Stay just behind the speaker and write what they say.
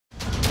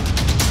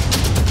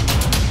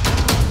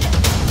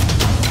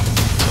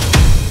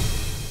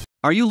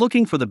Are you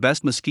looking for the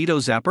best mosquito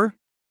zapper?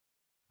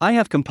 I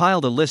have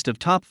compiled a list of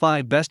top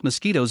 5 best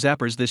mosquito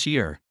zappers this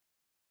year.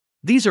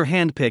 These are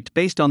handpicked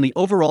based on the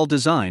overall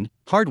design,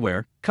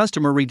 hardware,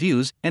 customer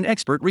reviews, and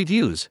expert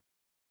reviews.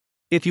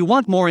 If you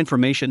want more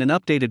information and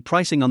updated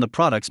pricing on the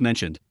products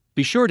mentioned,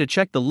 be sure to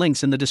check the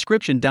links in the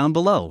description down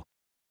below.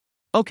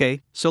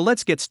 Okay, so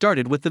let's get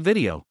started with the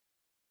video.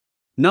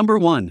 Number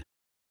 1.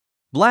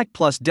 Black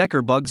Plus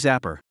Decker Bug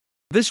Zapper.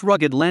 This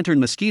rugged lantern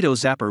mosquito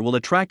zapper will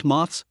attract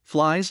moths,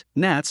 flies,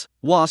 gnats,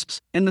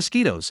 wasps, and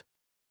mosquitoes.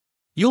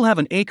 You'll have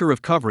an acre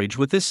of coverage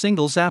with this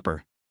single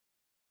zapper.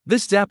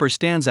 This zapper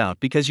stands out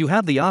because you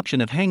have the option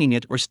of hanging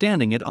it or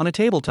standing it on a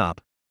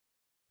tabletop.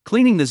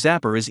 Cleaning the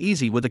zapper is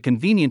easy with a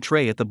convenient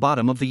tray at the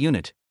bottom of the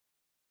unit.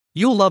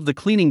 You'll love the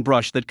cleaning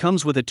brush that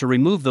comes with it to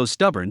remove those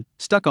stubborn,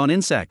 stuck-on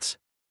insects.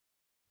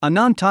 A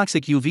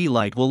non-toxic UV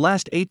light will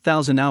last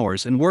 8,000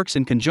 hours and works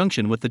in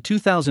conjunction with the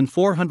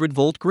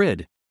 2,400-volt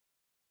grid.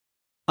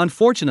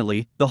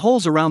 Unfortunately, the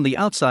holes around the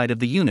outside of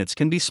the units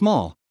can be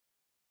small.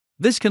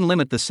 This can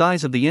limit the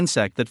size of the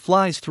insect that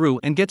flies through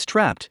and gets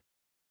trapped.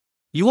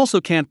 You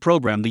also can't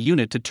program the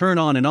unit to turn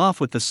on and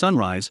off with the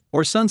sunrise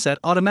or sunset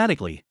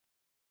automatically.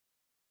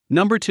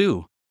 Number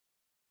 2.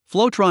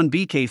 Flowtron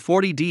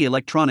BK40D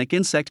Electronic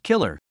Insect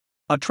Killer.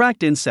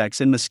 Attract insects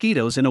and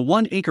mosquitoes in a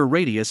 1-acre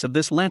radius of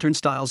this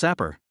lantern-style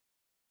zapper.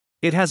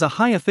 It has a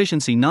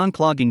high-efficiency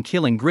non-clogging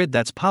killing grid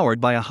that's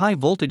powered by a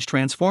high-voltage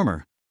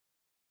transformer.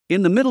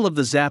 In the middle of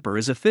the zapper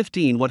is a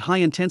 15-watt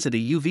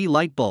high-intensity UV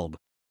light bulb.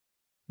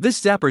 This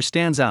zapper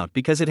stands out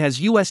because it has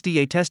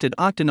USDA-tested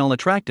octanol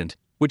attractant,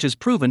 which is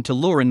proven to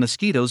lure in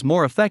mosquitoes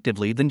more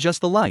effectively than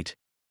just the light.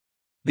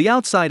 The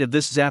outside of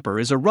this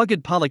zapper is a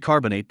rugged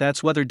polycarbonate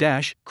that's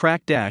weather-dash,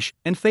 crack-dash,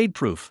 and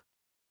fade-proof.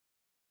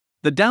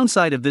 The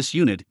downside of this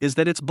unit is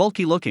that it's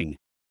bulky looking.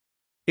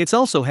 It's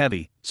also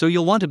heavy, so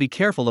you'll want to be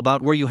careful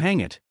about where you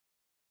hang it.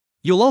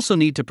 You'll also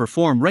need to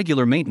perform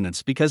regular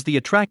maintenance because the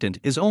attractant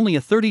is only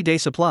a 30-day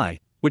supply,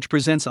 which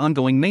presents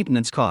ongoing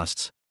maintenance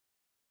costs.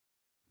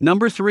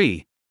 Number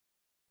 3.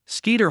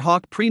 Skeeter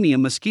Hawk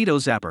Premium Mosquito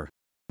Zapper.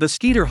 The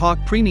Skeeter Hawk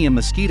Premium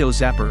Mosquito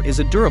Zapper is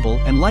a durable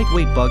and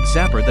lightweight bug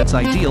zapper that's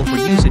ideal for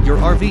use at your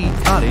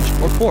RV, cottage,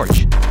 or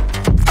porch.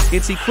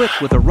 It's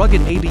equipped with a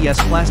rugged ABS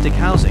plastic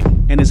housing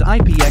and is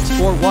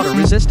IPX4 water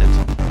resistant.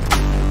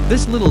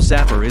 This little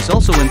zapper is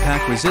also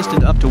impact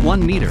resistant up to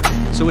 1 meter,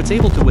 so it's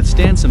able to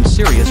withstand some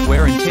serious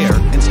wear and tear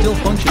and still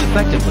function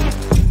effectively.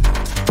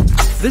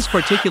 This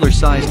particular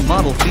sized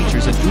model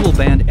features a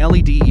dual-band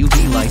LED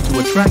UV light to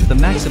attract the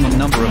maximum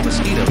number of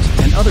mosquitoes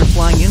and other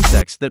flying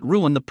insects that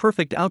ruin the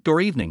perfect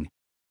outdoor evening.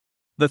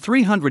 The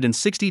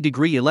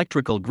 360-degree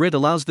electrical grid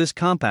allows this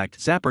compact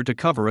zapper to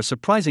cover a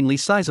surprisingly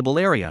sizable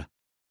area.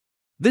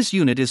 This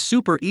unit is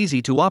super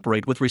easy to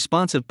operate with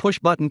responsive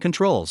push-button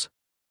controls.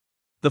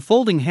 The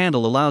folding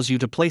handle allows you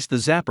to place the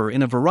zapper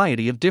in a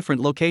variety of different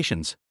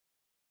locations.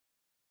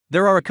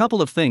 There are a couple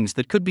of things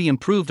that could be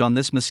improved on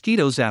this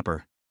mosquito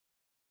zapper.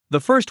 The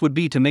first would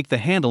be to make the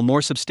handle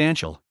more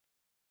substantial.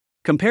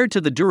 Compared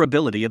to the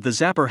durability of the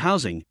zapper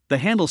housing, the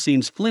handle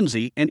seems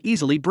flimsy and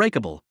easily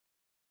breakable.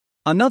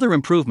 Another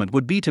improvement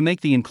would be to make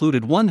the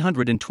included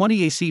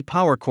 120 AC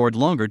power cord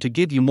longer to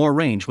give you more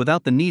range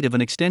without the need of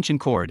an extension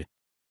cord.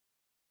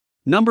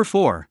 Number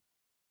 4.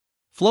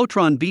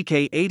 Flowtron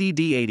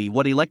BK80D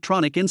 80-watt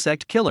Electronic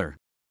Insect Killer.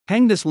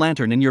 Hang this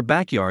lantern in your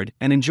backyard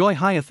and enjoy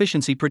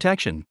high-efficiency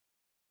protection.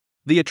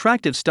 The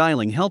attractive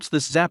styling helps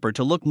this zapper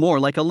to look more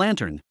like a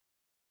lantern.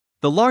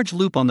 The large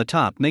loop on the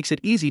top makes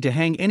it easy to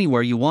hang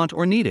anywhere you want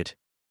or need it.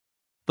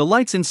 The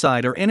lights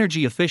inside are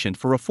energy efficient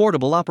for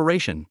affordable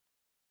operation.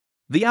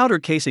 The outer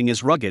casing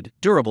is rugged,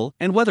 durable,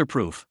 and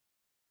weatherproof.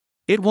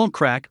 It won't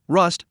crack,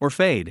 rust, or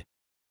fade.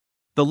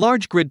 The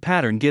large grid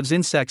pattern gives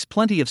insects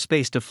plenty of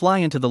space to fly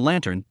into the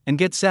lantern and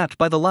get zapped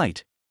by the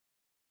light.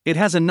 It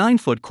has a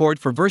 9-foot cord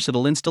for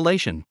versatile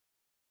installation.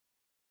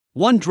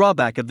 One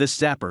drawback of this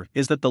zapper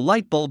is that the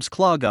light bulbs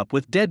clog up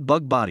with dead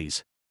bug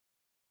bodies.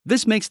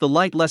 This makes the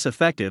light less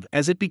effective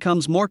as it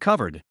becomes more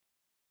covered.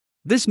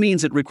 This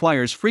means it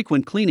requires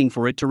frequent cleaning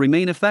for it to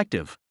remain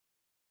effective.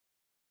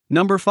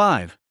 Number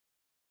 5.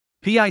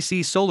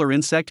 PIC Solar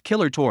Insect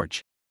Killer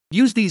Torch.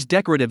 Use these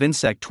decorative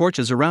insect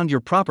torches around your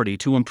property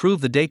to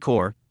improve the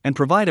decor and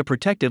provide a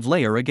protective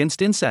layer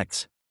against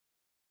insects.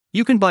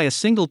 You can buy a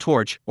single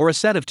torch or a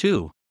set of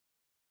 2.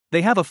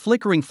 They have a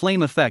flickering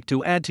flame effect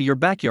to add to your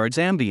backyard's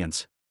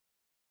ambience.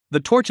 The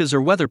torches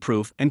are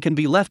weatherproof and can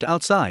be left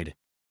outside.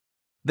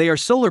 They are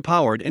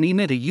solar-powered and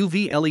emit a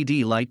UV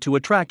LED light to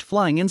attract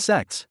flying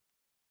insects.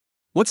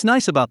 What's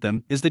nice about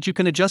them is that you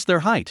can adjust their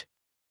height.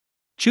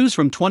 Choose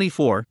from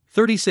 24,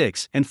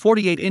 36, and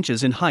 48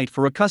 inches in height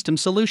for a custom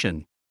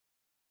solution.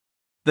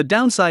 The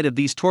downside of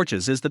these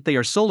torches is that they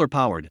are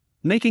solar-powered,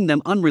 making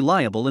them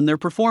unreliable in their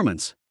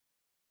performance.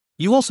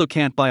 You also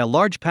can't buy a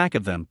large pack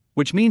of them,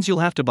 which means you'll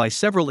have to buy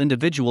several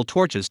individual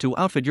torches to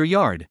outfit your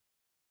yard.